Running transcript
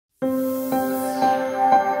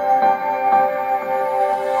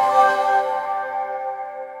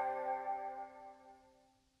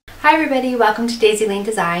everybody, welcome to Daisy Lane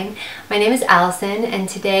Design. My name is Allison and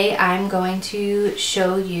today I'm going to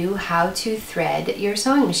show you how to thread your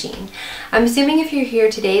sewing machine. I'm assuming if you're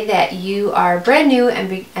here today that you are brand new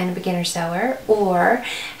and a beginner sewer, or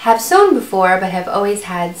have sewn before but have always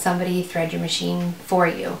had somebody thread your machine for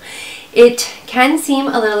you. It can seem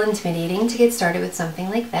a little intimidating to get started with something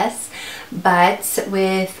like this, but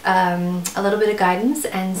with a little bit of guidance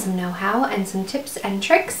and some know-how and some tips and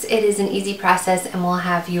tricks, it is an easy process and will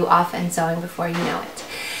have you off and sewing before you know it.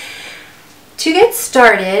 To get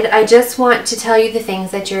started, I just want to tell you the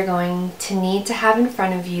things that you're going to need to have in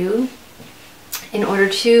front of you in order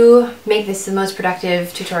to make this the most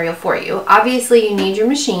productive tutorial for you. Obviously, you need your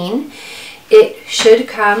machine. It should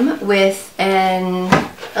come with an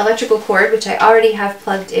electrical cord, which I already have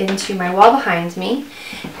plugged into my wall behind me,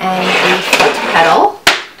 and a foot pedal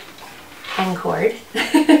and cord,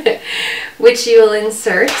 which you will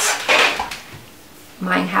insert.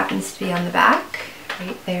 Mine happens to be on the back,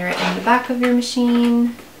 right there in the back of your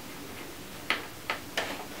machine.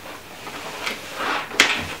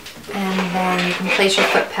 And then you can place your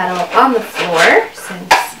foot pedal on the floor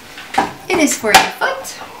since it is for your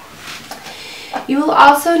foot. You will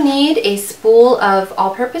also need a spool of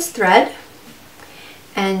all-purpose thread,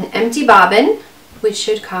 an empty bobbin, which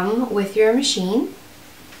should come with your machine,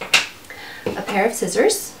 a pair of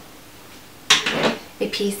scissors, a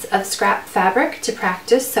piece of scrap fabric to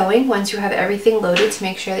practice sewing once you have everything loaded to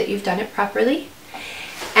make sure that you've done it properly,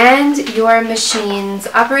 and your machine's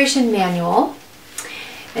operation manual.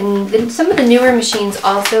 And then some of the newer machines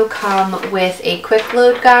also come with a quick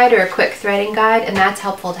load guide or a quick threading guide, and that's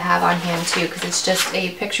helpful to have on hand too, because it's just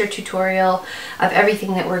a picture tutorial of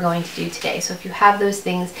everything that we're going to do today. So if you have those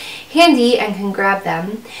things handy and can grab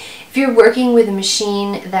them. If you're working with a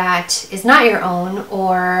machine that is not your own,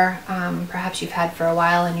 or perhaps you've had for a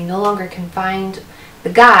while and you no longer can find the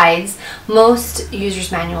guides, most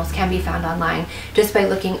user's manuals can be found online just by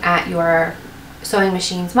looking at your sewing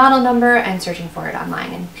machine's model number and searching for it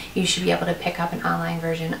online, and you should be able to pick up an online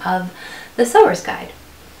version of the sewer's guide.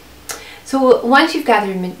 So once you've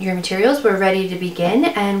gathered your materials, we're ready to begin,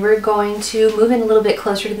 and we're going to move in a little bit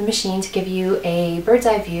closer to the machine to give you a bird's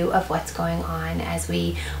eye view of what's going on as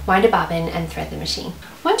we wind a bobbin and thread the machine.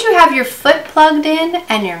 Once you have your foot plugged in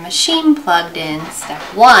and your machine plugged in, step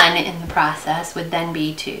one in the process would then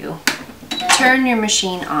be to turn your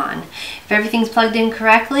machine on. If everything's plugged in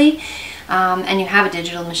correctly, and you have a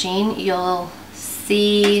digital machine, you'll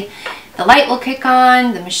see the light will kick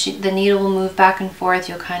on, the needle will move back and forth.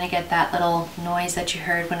 You'll kind of get that little noise that you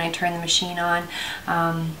heard when I turned the machine on.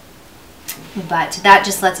 But that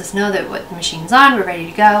just lets us know that the machine's on, we're ready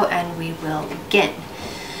to go, and we will begin.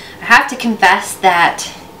 I have to confess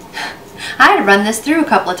that I had to run this through a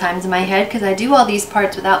couple of times in my head because I do all these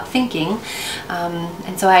parts without thinking,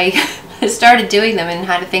 and so I started doing them and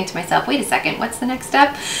had to think to myself, wait a second, what's the next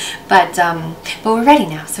step? But we're ready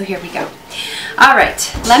now, so here we go. All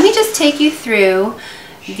right, let me just take you through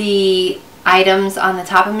the items on the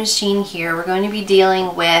top of the machine here. We're going to be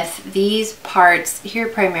dealing with these parts here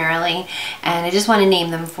primarily, and I just want to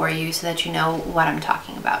name them for you so that you know what I'm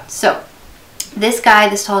talking about. So this guy,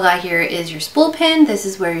 this tall guy here, is your spool pin. This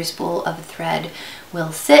is where your spool of thread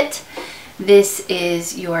will sit. This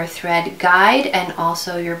is your thread guide and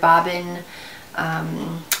also your bobbin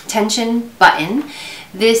tension button.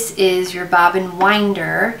 This is your bobbin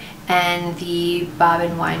winder and the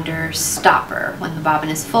bobbin winder stopper. When the bobbin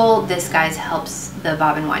is full, this guy helps the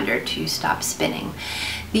bobbin winder to stop spinning.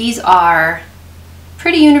 These are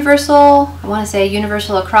pretty universal. I want to say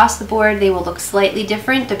universal across the board. They will look slightly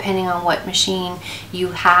different depending on what machine you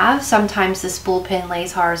have. Sometimes the spool pin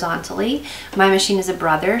lays horizontally. My machine is a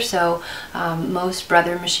Brother, so most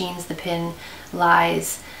Brother machines the pin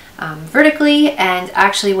lies vertically, and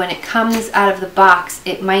actually when it comes out of the box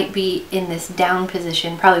it might be in this down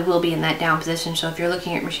position, probably will be in that down position. So if you're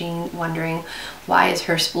looking at your machine wondering why is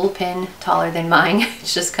her spool pin taller than mine,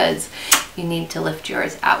 it's just because you need to lift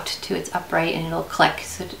yours out to its upright and it'll click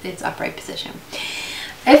so its upright position.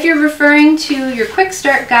 If you're referring to your quick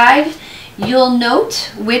start guide, you'll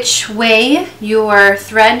note which way your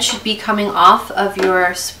thread should be coming off of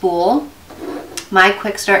your spool. My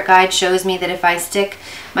quick start guide shows me that if I stick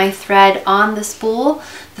my thread on the spool,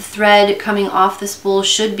 the thread coming off the spool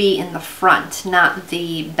should be in the front, not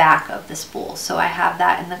the back of the spool. So I have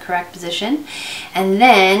that in the correct position. And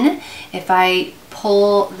then if I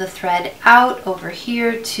pull the thread out over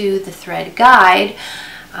here to the thread guide,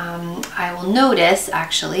 I will notice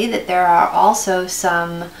actually that there are also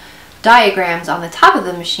some diagrams on the top of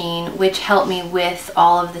the machine which help me with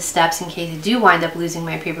all of the steps in case I do wind up losing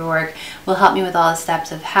my paperwork, will help me with all the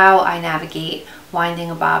steps of how I navigate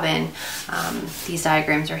winding a bobbin, these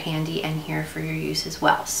diagrams are handy and here for your use as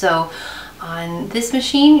well. So on this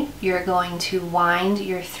machine, you're going to wind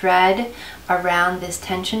your thread around this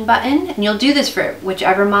tension button, and you'll do this for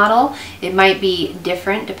whichever model. It might be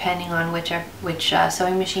different depending on which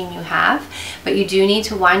sewing machine you have, but you do need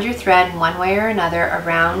to wind your thread in one way or another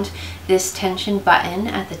around this tension button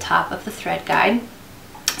at the top of the thread guide.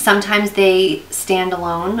 Sometimes they stand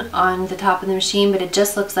alone on the top of the machine, but it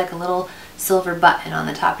just looks like a little silver button on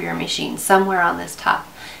the top of your machine, somewhere on this top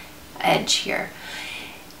edge here.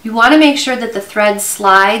 You want to make sure that the thread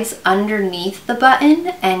slides underneath the button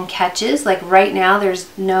and catches. Like right now, there's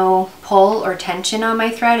no pull or tension on my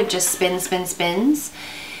thread. It just spins, spins, spins.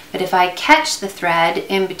 But if I catch the thread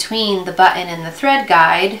in between the button and the thread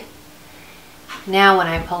guide, now when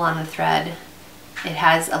I pull on the thread, it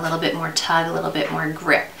has a little bit more tug, a little bit more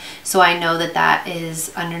grip. So I know that that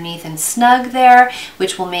is underneath and snug there,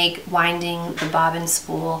 which will make winding the bobbin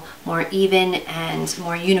spool more even and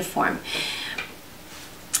more uniform.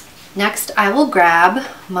 Next, I will grab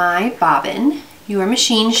my bobbin. Your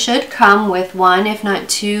machine should come with one, if not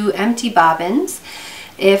two, empty bobbins.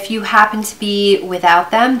 If you happen to be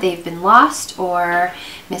without them, they've been lost or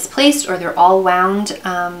misplaced, or they're all wound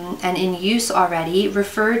and in use already,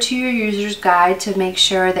 refer to your user's guide to make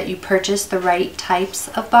sure that you purchase the right types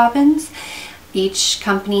of bobbins. Each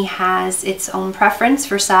company has its own preference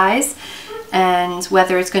for size and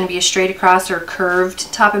whether it's going to be a straight across or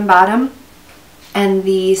curved top and bottom. And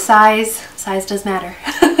the size does matter.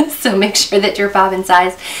 So make sure that your bobbin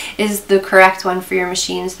size is the correct one for your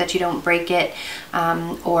machine so that you don't break it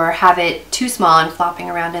or have it too small and flopping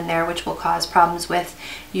around in there, which will cause problems with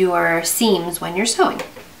your seams when you're sewing.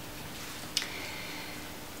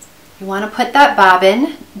 You want to put that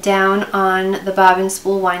bobbin down on the bobbin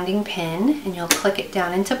spool winding pin, and you'll click it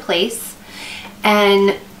down into place.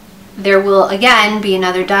 And there will again be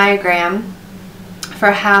another diagram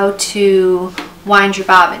for how to wind your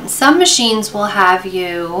bobbin. Some machines will have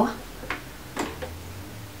you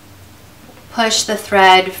push the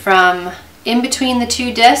thread from in between the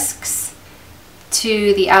two discs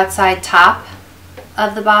to the outside top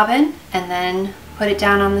of the bobbin and then put it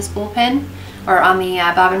down on the spool pin or on the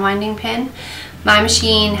bobbin winding pin. My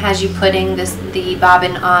machine has you putting the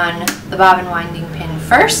bobbin on the bobbin winding pin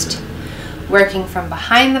first, working from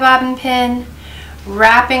behind the bobbin pin,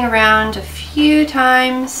 wrapping around a few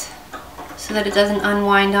times so that it doesn't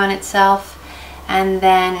unwind on itself, and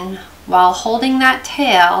then while holding that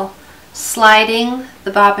tail, sliding the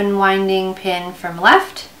bobbin winding pin from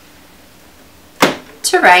left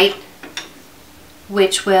to right,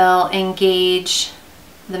 which will engage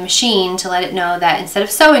the machine to let it know that instead of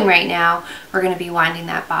sewing right now, we're going to be winding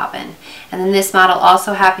that bobbin. And then this model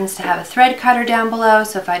also happens to have a thread cutter down below,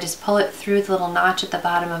 so if I just pull it through the little notch at the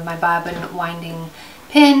bottom of my bobbin winding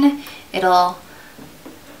pin, it'll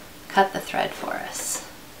cut the thread for us.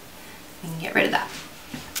 We can get rid of that.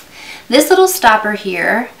 This little stopper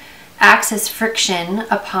here acts as friction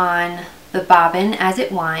upon the bobbin as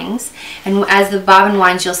it winds, and as the bobbin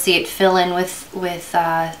winds you'll see it fill in with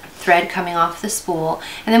thread coming off the spool,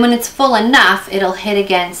 and then when it's full enough it'll hit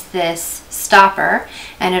against this stopper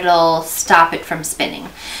and it'll stop it from spinning.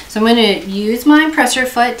 So I'm going to use my presser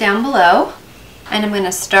foot down below and I'm going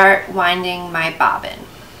to start winding my bobbin.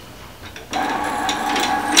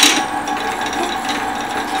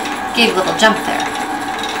 Gave a little jump there.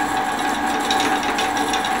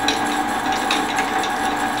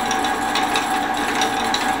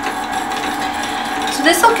 So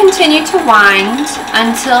this will continue to wind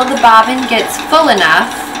until the bobbin gets full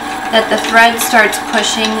enough that the thread starts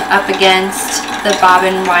pushing up against the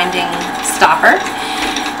bobbin winding stopper.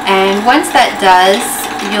 And once that does,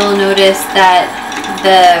 you'll notice that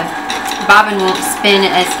the bobbin won't spin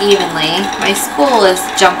as evenly. My spool is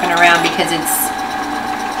jumping around because it's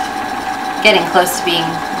getting close to being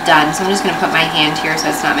done, so I'm just going to put my hand here so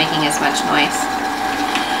it's not making as much noise.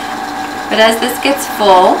 But as this gets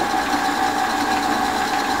full,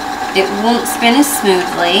 it won't spin as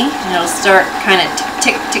smoothly and it'll start kind of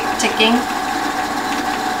tick, tick, tick, ticking.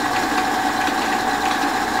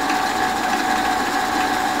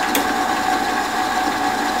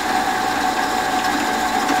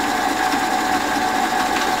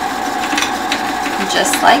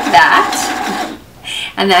 Just like that.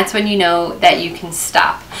 And that's when you know that you can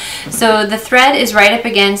stop. So the thread is right up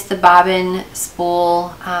against the bobbin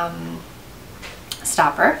spool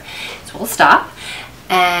stopper. So we'll stop.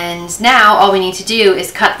 And now all we need to do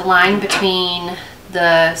is cut the line between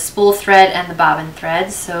the spool thread and the bobbin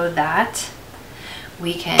thread so that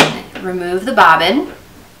we can remove the bobbin.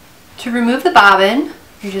 To remove the bobbin,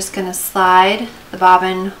 you're just going to slide the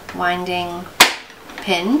bobbin winding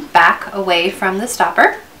pin back away from the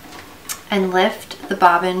stopper and lift the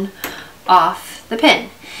bobbin off the pin.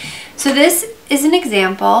 So this is an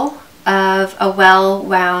example of a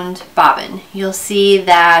well-wound bobbin. You'll see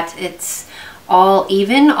that it's all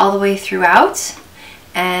even all the way throughout,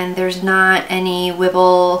 and there's not any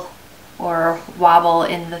wibble or wobble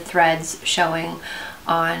in the threads showing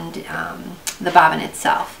on the bobbin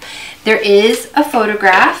itself. There is a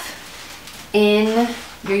photograph in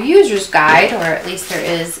your user's guide, or at least there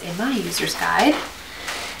is in my user's guide,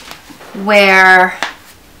 where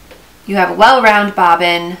you have a well-round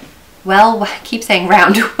bobbin, well-wound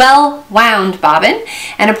bobbin,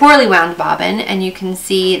 and a poorly wound bobbin, and you can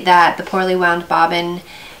see that the poorly wound bobbin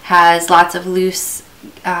has lots of loose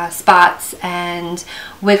spots and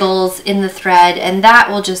wiggles in the thread, and that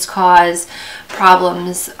will just cause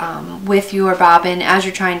problems with your bobbin as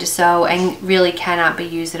you're trying to sew, and really cannot be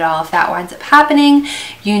used at all. If that winds up happening,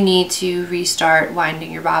 you need to restart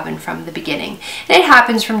winding your bobbin from the beginning. And it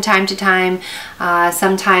happens from time to time.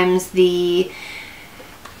 Sometimes the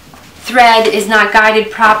thread is not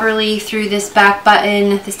guided properly through this back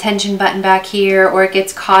button, this tension button back here, or it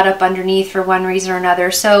gets caught up underneath for one reason or another.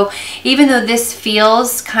 So even though this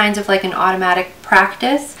feels kind of like an automatic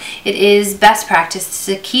practice, it is best practice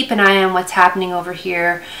to keep an eye on what's happening over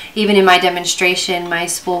here. Even in my demonstration, my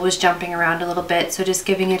spool was jumping around a little bit, so just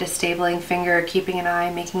giving it a stabling finger, keeping an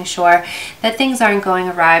eye, making sure that things aren't going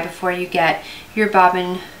awry before you get your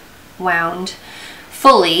bobbin wound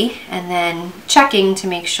fully, and then checking to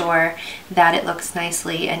make sure that it looks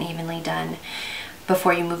nicely and evenly done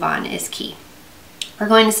before you move on is key. We're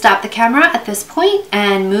going to stop the camera at this point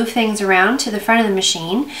and move things around to the front of the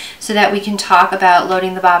machine so that we can talk about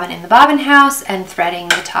loading the bobbin in the bobbin house and threading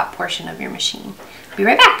the top portion of your machine. Be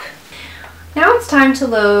right back. Now it's time to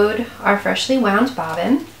load our freshly wound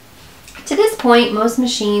bobbin. To this point, most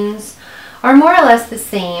machines are more or less the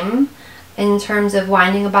same. In terms of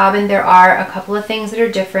winding a bobbin, there are a couple of things that are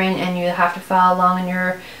different, and you have to follow along in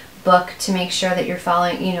your book to make sure that you're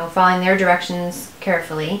following their directions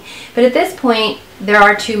carefully. But at this point, there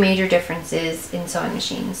are two major differences in sewing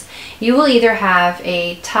machines. You will either have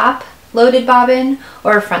a top loaded bobbin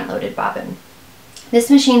or a front loaded bobbin. This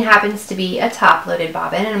machine happens to be a top loaded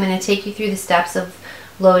bobbin, and I'm going to take you through the steps of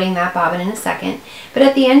loading that bobbin in a second. But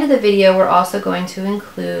at the end of the video, we're also going to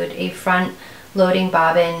include a front loading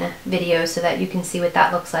bobbin video so that you can see what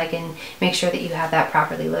that looks like and make sure that you have that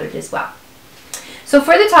properly loaded as well. So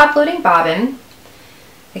for the top loading bobbin,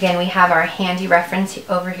 again, we have our handy reference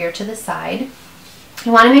over here to the side.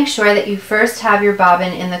 You want to make sure that you first have your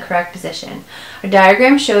bobbin in the correct position. Our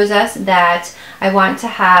diagram shows us that I want to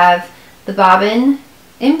have the bobbin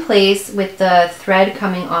in place with the thread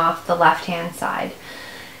coming off the left-hand side.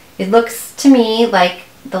 It looks to me like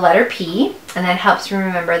the letter P, and that helps me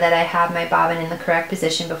remember that I have my bobbin in the correct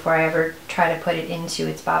position before I ever try to put it into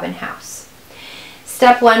its bobbin house.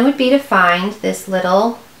 Step one would be to find this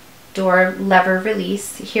little door lever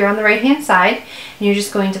release here on the right hand side, and you're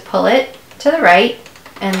just going to pull it to the right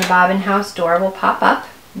and the bobbin house door will pop up.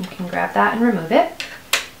 You can grab that and remove it.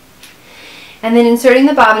 And then inserting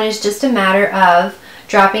the bobbin is just a matter of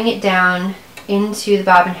dropping it down into the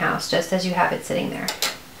bobbin house just as you have it sitting there.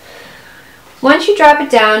 Once you drop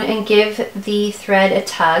it down and give the thread a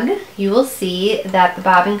tug, you will see that the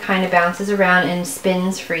bobbin kind of bounces around and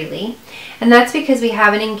spins freely. And that's because we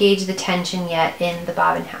haven't engaged the tension yet in the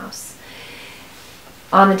bobbin house.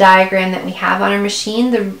 On the diagram that we have on our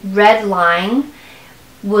machine, the red line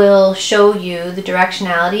will show you the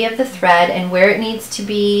directionality of the thread and where it needs to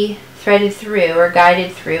be threaded through or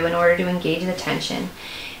guided through in order to engage the tension.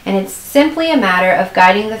 And it's simply a matter of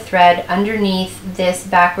guiding the thread underneath this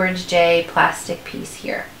backwards J plastic piece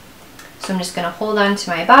here. So I'm just going to hold on to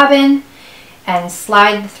my bobbin and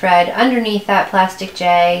slide the thread underneath that plastic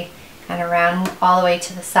J and around all the way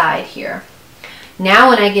to the side here. Now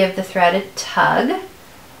when I give the thread a tug,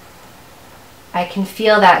 I can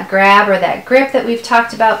feel that grab or that grip that we've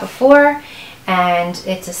talked about before, and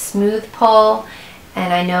it's a smooth pull,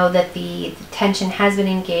 and I know that the tension has been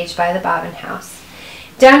engaged by the bobbin house.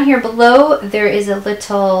 Down here below there is a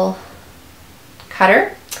little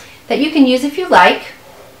cutter that you can use if you like.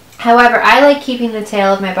 However, I like keeping the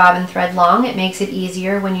tail of my bobbin thread long. It makes it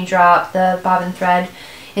easier when you draw up the bobbin thread.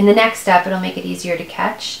 In the next step, it'll make it easier to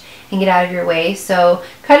catch and get out of your way. So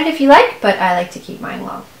cut it if you like, but I like to keep mine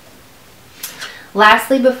long.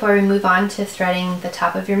 Lastly, before we move on to threading the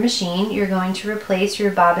top of your machine, you're going to replace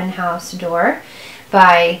your bobbin house door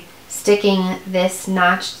by sticking this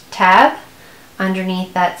notched tab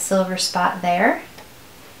underneath that silver spot there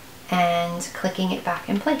and clicking it back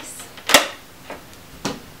in place.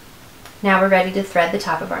 Now we're ready to thread the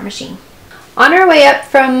top of our machine. On our way up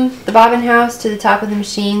from the bobbin house to the top of the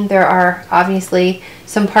machine, there are obviously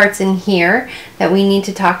some parts in here that we need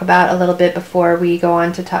to talk about a little bit before we go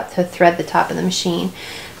on to thread the top of the machine.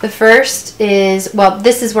 The first is, well,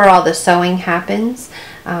 this is where all the sewing happens.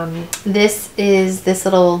 This is this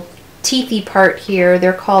little teethy part here.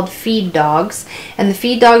 They're called feed dogs, and the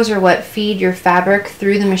feed dogs are what feed your fabric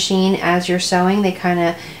through the machine as you're sewing. They kind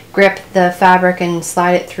of grip the fabric and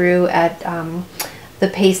slide it through at the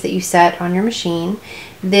pace that you set on your machine.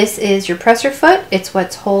 This is your presser foot. It's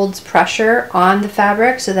what holds pressure on the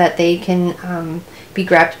fabric so that they can be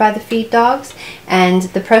grabbed by the feed dogs. And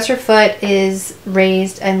the presser foot is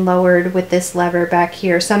raised and lowered with this lever back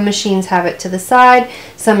here. Some machines have it to the side,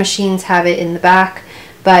 some machines have it in the back,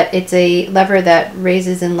 but it's a lever that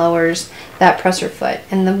raises and lowers that presser foot.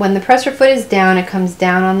 And when the presser foot is down, it comes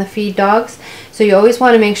down on the feed dogs. So you always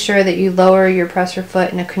want to make sure that you lower your presser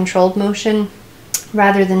foot in a controlled motion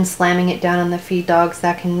rather than slamming it down on the feed dogs.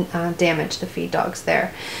 That can damage the feed dogs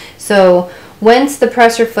there. So once the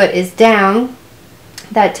presser foot is down,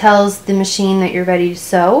 that tells the machine that you're ready to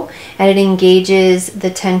sew, and it engages the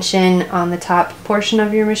tension on the top portion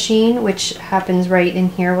of your machine, which happens right in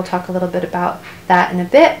here. We'll talk a little bit about that in a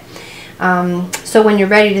bit. So when you're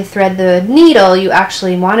ready to thread the needle, you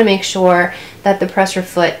actually want to make sure that the presser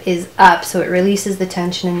foot is up so it releases the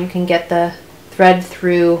tension and you can get the thread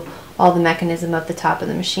through all the mechanism of the top of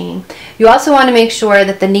the machine. You also want to make sure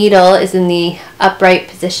that the needle is in the upright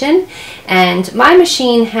position, and my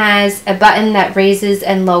machine has a button that raises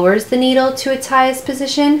and lowers the needle to its highest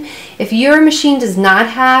position. If your machine does not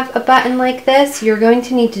have a button like this, you're going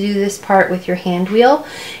to need to do this part with your hand wheel.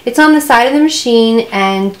 It's on the side of the machine,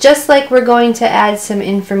 and just like we're going to add some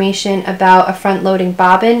information about a front loading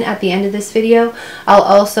bobbin at the end of this video, I'll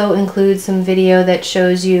also include some video that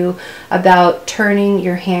shows you about turning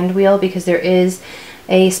your hand wheel, because there is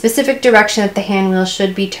a specific direction that the hand wheel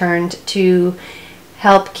should be turned to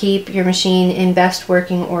help keep your machine in best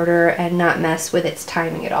working order and not mess with its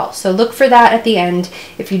timing at all. So look for that at the end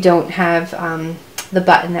if you don't have the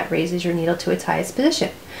button that raises your needle to its highest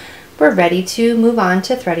position. We're ready to move on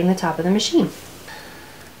to threading the top of the machine.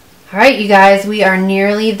 Alright, you guys, we are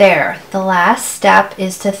nearly there. The last step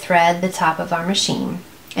is to thread the top of our machine,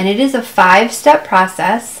 and it is a 5-step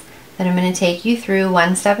process that I'm going to take you through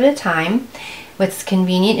one step at a time. What's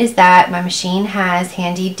convenient is that my machine has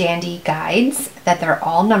handy dandy guides that they're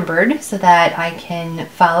all numbered so that I can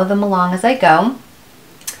follow them along as I go.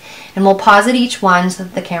 And we'll pause at each one so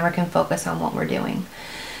that the camera can focus on what we're doing.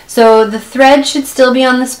 So the thread should still be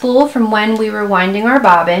on the spool from when we were winding our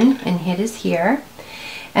bobbin, and it is here.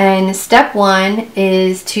 And step 1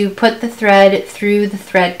 is to put the thread through the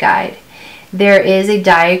thread guide. There is a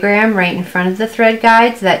diagram right in front of the thread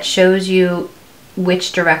guides that shows you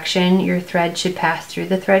which direction your thread should pass through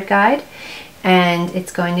the thread guide, and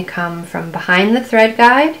it's going to come from behind the thread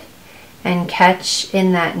guide and catch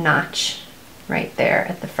in that notch right there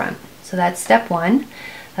at the front. So that's step 1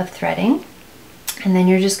 of threading. And then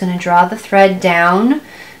you're just going to draw the thread down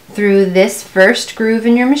through this first groove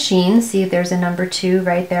in your machine. See if there's a number 2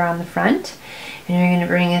 right there on the front. And you're going to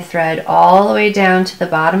bring a thread all the way down to the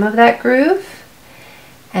bottom of that groove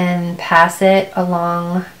and pass it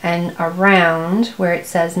along and around where it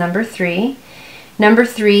says number 3. Number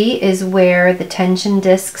 3 is where the tension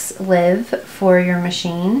discs live for your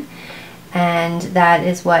machine, and that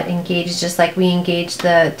is what engages, just like we engage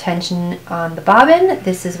the tension on the bobbin,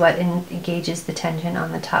 this is what engages the tension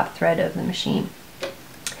on the top thread of the machine.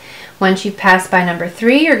 Once you pass by number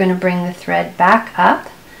 3, you're going to bring the thread back up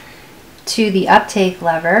to the uptake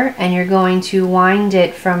lever, and you're going to wind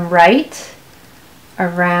it from right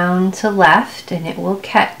around to left, and it will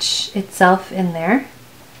catch itself in there,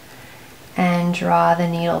 and draw the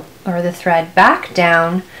needle or the thread back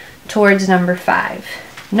down towards number 5.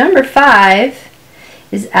 Number 5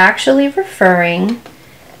 is actually referring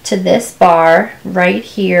to this bar right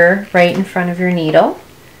here, right in front of your needle.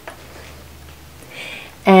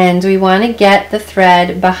 And we want to get the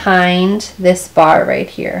thread behind this bar right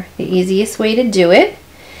here. The easiest way to do it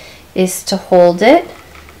is to hold it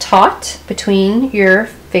taut between your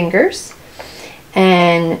fingers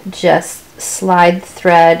and just slide the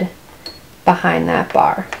thread behind that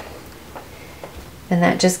bar. And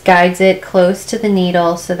that just guides it close to the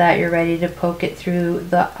needle so that you're ready to poke it through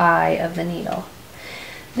the eye of the needle.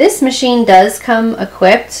 This machine does come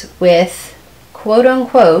equipped with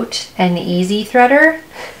quote-unquote an easy threader,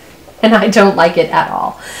 and I don't like it at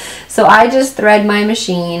all. So I just thread my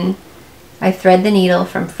machine. I thread the needle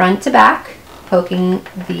from front to back, poking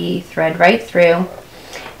the thread right through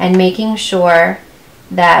and making sure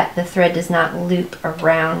that the thread does not loop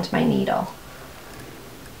around my needle.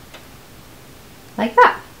 like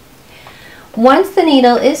that. Once the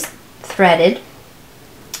needle is threaded,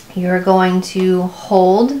 you're going to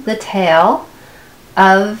hold the tail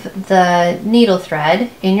of the needle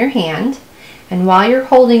thread in your hand, and while you're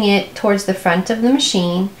holding it towards the front of the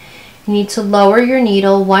machine, you need to lower your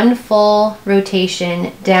needle 1 full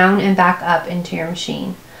rotation down and back up into your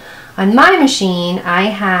machine. On my machine, I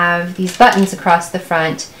have these buttons across the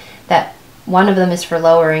front that one of them is for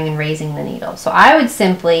lowering and raising the needle. So I would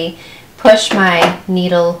simply push my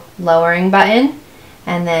needle lowering button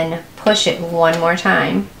and then push it 1 more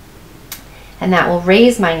time, and that will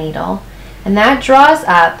raise my needle, and that draws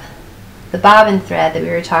up the bobbin thread that we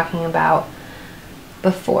were talking about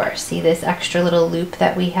before. See this extra little loop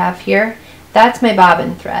that we have here? That's my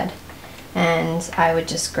bobbin thread. And I would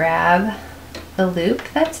just grab the loop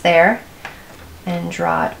that's there and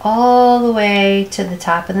draw it all the way to the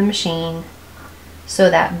top of the machine so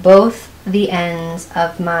that both the ends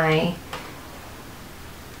of my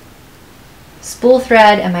spool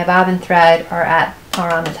thread and my bobbin thread are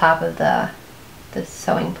on the top of the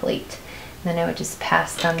sewing plate. And then I would just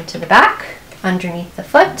pass them to the back underneath the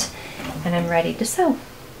foot, and I'm ready to sew.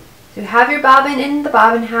 So you have your bobbin in the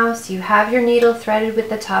bobbin house, you have your needle threaded with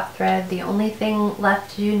the top thread. The only thing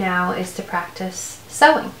left to do now is to practice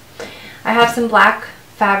sewing. I have some black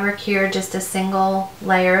fabric here, just a single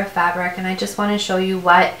layer of fabric, and I just want to show you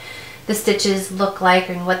what the stitches look like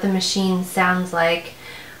and what the machine sounds like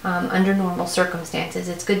under normal circumstances.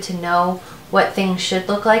 It's good to know what things should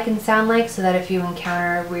look like and sound like, so that if you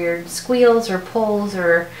encounter weird squeals or pulls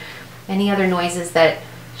or any other noises that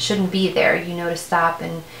shouldn't be there, you know to stop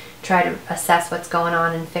and try to assess what's going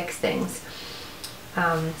on and fix things.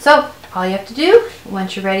 So all you have to do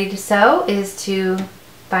once you're ready to sew is to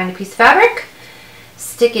find a piece of fabric,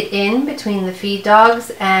 stick it in between the feed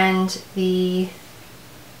dogs and the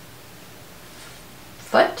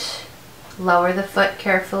foot, lower the foot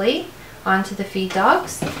carefully onto the feed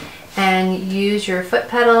dogs, and use your foot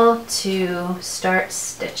pedal to start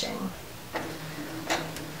stitching.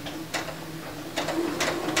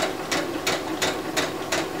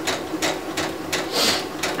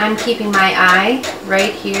 I'm keeping my eye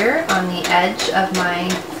right here on the edge of my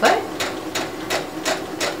foot,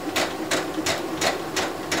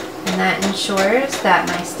 and that ensures that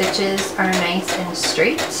my stitches are nice and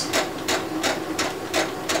straight.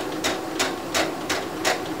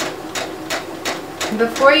 And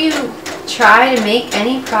before you try to make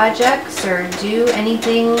any projects or do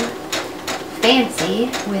anything fancy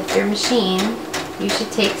with your machine, you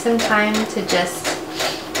should take some time to just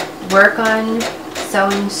work on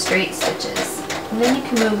sewing straight stitches, and then you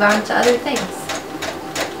can move on to other things.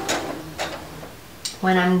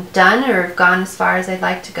 When I'm done or have gone as far as I'd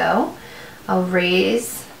like to go, I'll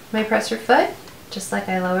raise my presser foot just like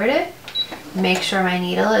I lowered it, make sure my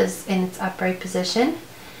needle is in its upright position,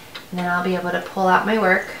 and then I'll be able to pull out my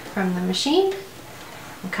work from the machine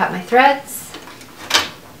and cut my threads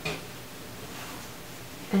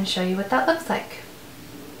and show you what that looks like.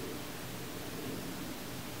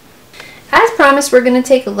 As promised, we're going to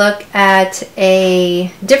take a look at a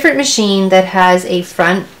different machine that has a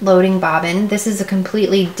front loading bobbin. This is a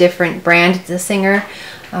completely different brand. It's a Singer,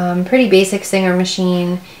 pretty basic Singer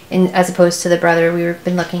machine as opposed to the Brother we've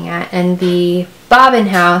been looking at. And the bobbin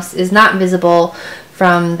house is not visible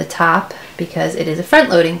from the top because it is a front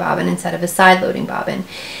loading bobbin instead of a side loading bobbin.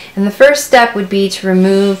 And the first step would be to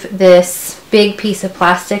remove this big piece of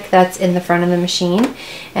plastic that's in the front of the machine,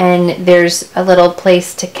 and there's a little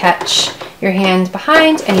place to catch your hand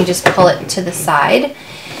behind, and you just pull it to the side.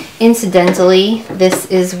 Incidentally, this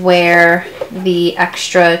is where the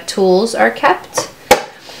extra tools are kept,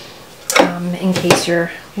 in case you're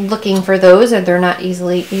looking for those and they're not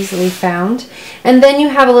easily found. And then you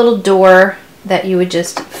have a little door that you would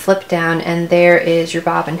just flip down, and there is your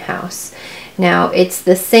bobbin house. Now, it's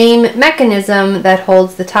the same mechanism that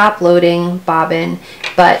holds the top loading bobbin,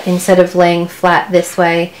 but instead of laying flat this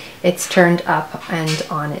way, it's turned up and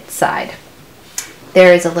on its side.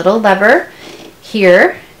 There is a little lever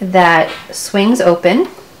here that swings open.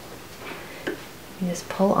 You just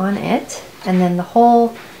pull on it, and then the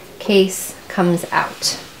whole case comes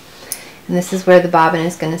out. And this is where the bobbin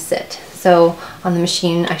is going to sit. So on the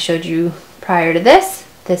machine I showed you prior to this,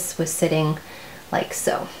 this was sitting like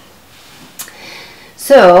so.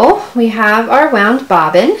 So we have our wound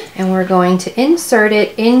bobbin, and we're going to insert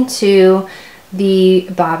it into the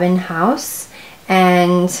bobbin house,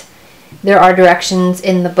 and there are directions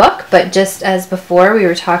in the book, but just as before, we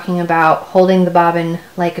were talking about holding the bobbin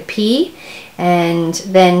like a P, and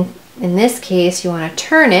then in this case you want to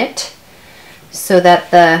turn it so that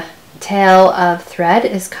the tail of thread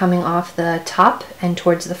is coming off the top and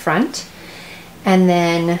towards the front. and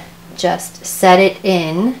then just set it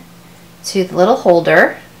in to the little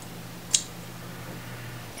holder.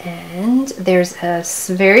 And there's a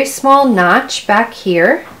very small notch back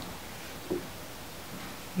here.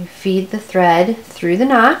 You feed the thread through the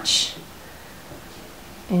notch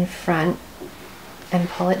in front and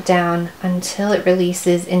pull it down until it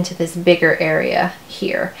releases into this bigger area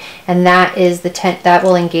here. And that is that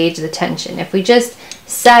will engage the tension. If we just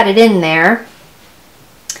sat it in there,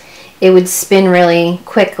 it would spin really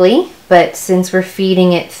quickly, but since we're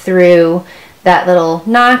feeding it through that little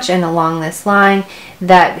notch and along this line,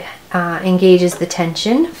 that engages the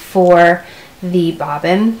tension for the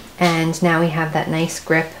bobbin, and now we have that nice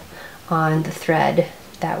grip on the thread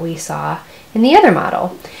that we saw in the other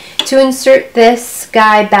model. To insert this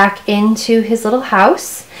guy back into his little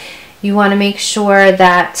house, you want to make sure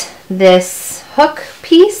that this hook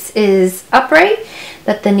piece is upright,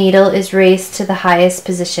 that the needle is raised to the highest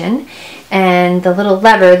position, and the little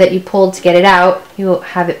lever that you pulled to get it out, you will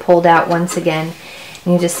have it pulled out once again,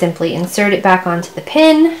 and you just simply insert it back onto the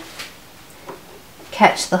pin,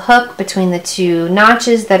 catch the hook between the two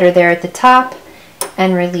notches that are there at the top,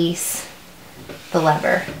 and release the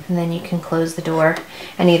lever. And then you can close the door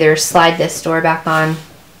and either slide this door back on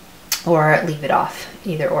or leave it off.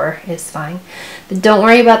 Either or is fine. But don't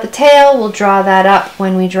worry about the tail. We'll draw that up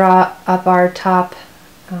when we draw up our top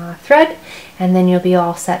thread, and then you'll be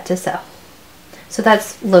all set to sew. So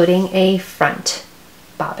that's loading a front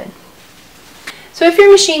bobbin. So if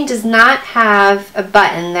your machine does not have a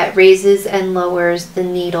button that raises and lowers the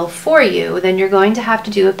needle for you, then you're going to have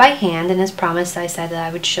to do it by hand, and as promised I said that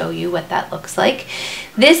I would show you what that looks like.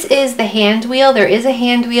 This is the hand wheel. There is a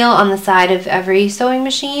hand wheel on the side of every sewing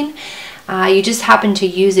machine. You just happen to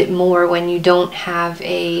use it more when you don't have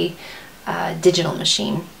a digital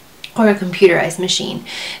machine or a computerized machine.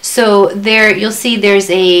 So there you'll see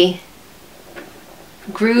there's a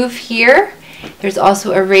groove here. There's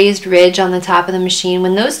also a raised ridge on the top of the machine.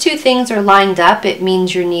 When those two things are lined up, it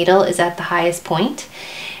means your needle is at the highest point.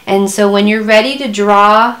 And so when you're ready to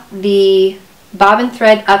draw the bobbin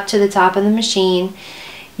thread up to the top of the machine,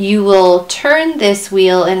 you will turn this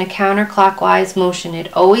wheel in a counterclockwise motion.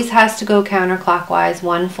 It always has to go counterclockwise,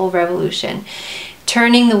 one full revolution.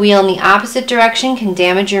 Turning the wheel in the opposite direction can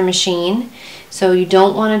damage your machine. So you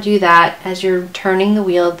don't want to do that. As you're turning the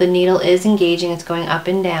wheel, the needle is engaging. It's going up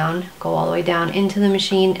and down. Go all the way down into the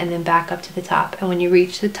machine and then back up to the top. And when you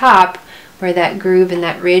reach the top, where that groove and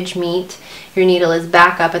that ridge meet, your needle is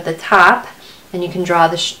back up at the top, and you can draw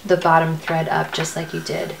the bottom thread up just like you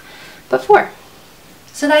did before.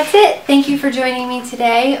 So that's it. Thank you for joining me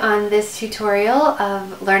today on this tutorial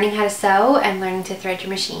of learning how to sew and learning to thread your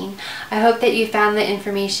machine. I hope that you found the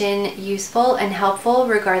information useful and helpful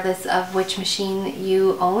regardless of which machine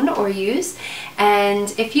you own or use.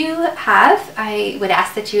 And if you have, I would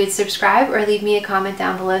ask that you would subscribe or leave me a comment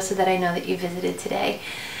down below so that I know that you visited today.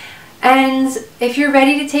 And if you're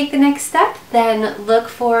ready to take the next step, then look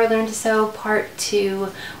for Learn to Sew Part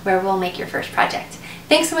 2, where we'll make your first project.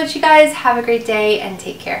 Thanks so much, you guys. Have a great day and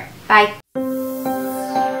take care. Bye.